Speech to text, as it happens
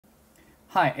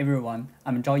Hi everyone,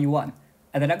 I'm Zhaoyi Wan.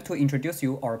 I'd like to introduce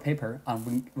you our paper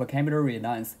on vocabulary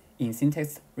reliance in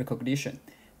syntax recognition.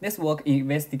 This work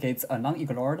investigates a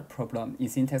non-ignored problem in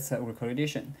syntax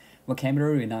recognition,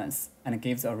 vocabulary reliance, and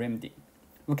gives a remedy.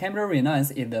 Vocabulary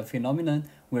reliance is the phenomenon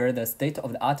where the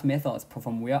state-of-the-art methods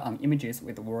perform well on images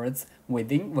with words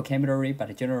within vocabulary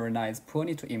but generalize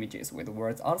poorly to images with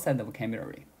words outside the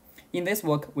vocabulary. In this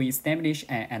work, we establish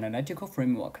an analytical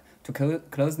framework to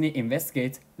closely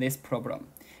investigate this problem.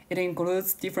 It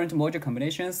includes different module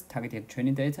combinations, targeted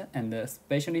training data, and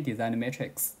specially designed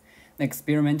metrics. The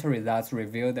experimental results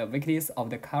reveal the weakness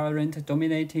of the current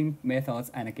dominating methods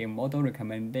and give model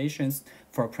recommendations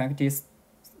for practice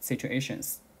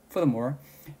situations. Furthermore,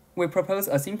 we propose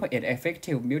a simple yet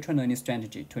effective mutual learning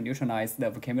strategy to neutralize the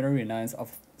vocabulary reliance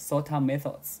of SOTA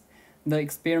methods. The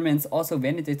experiments also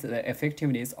validate the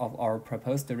effectiveness of our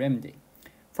proposed remedy.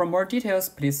 For more details,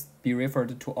 please be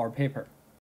referred to our paper.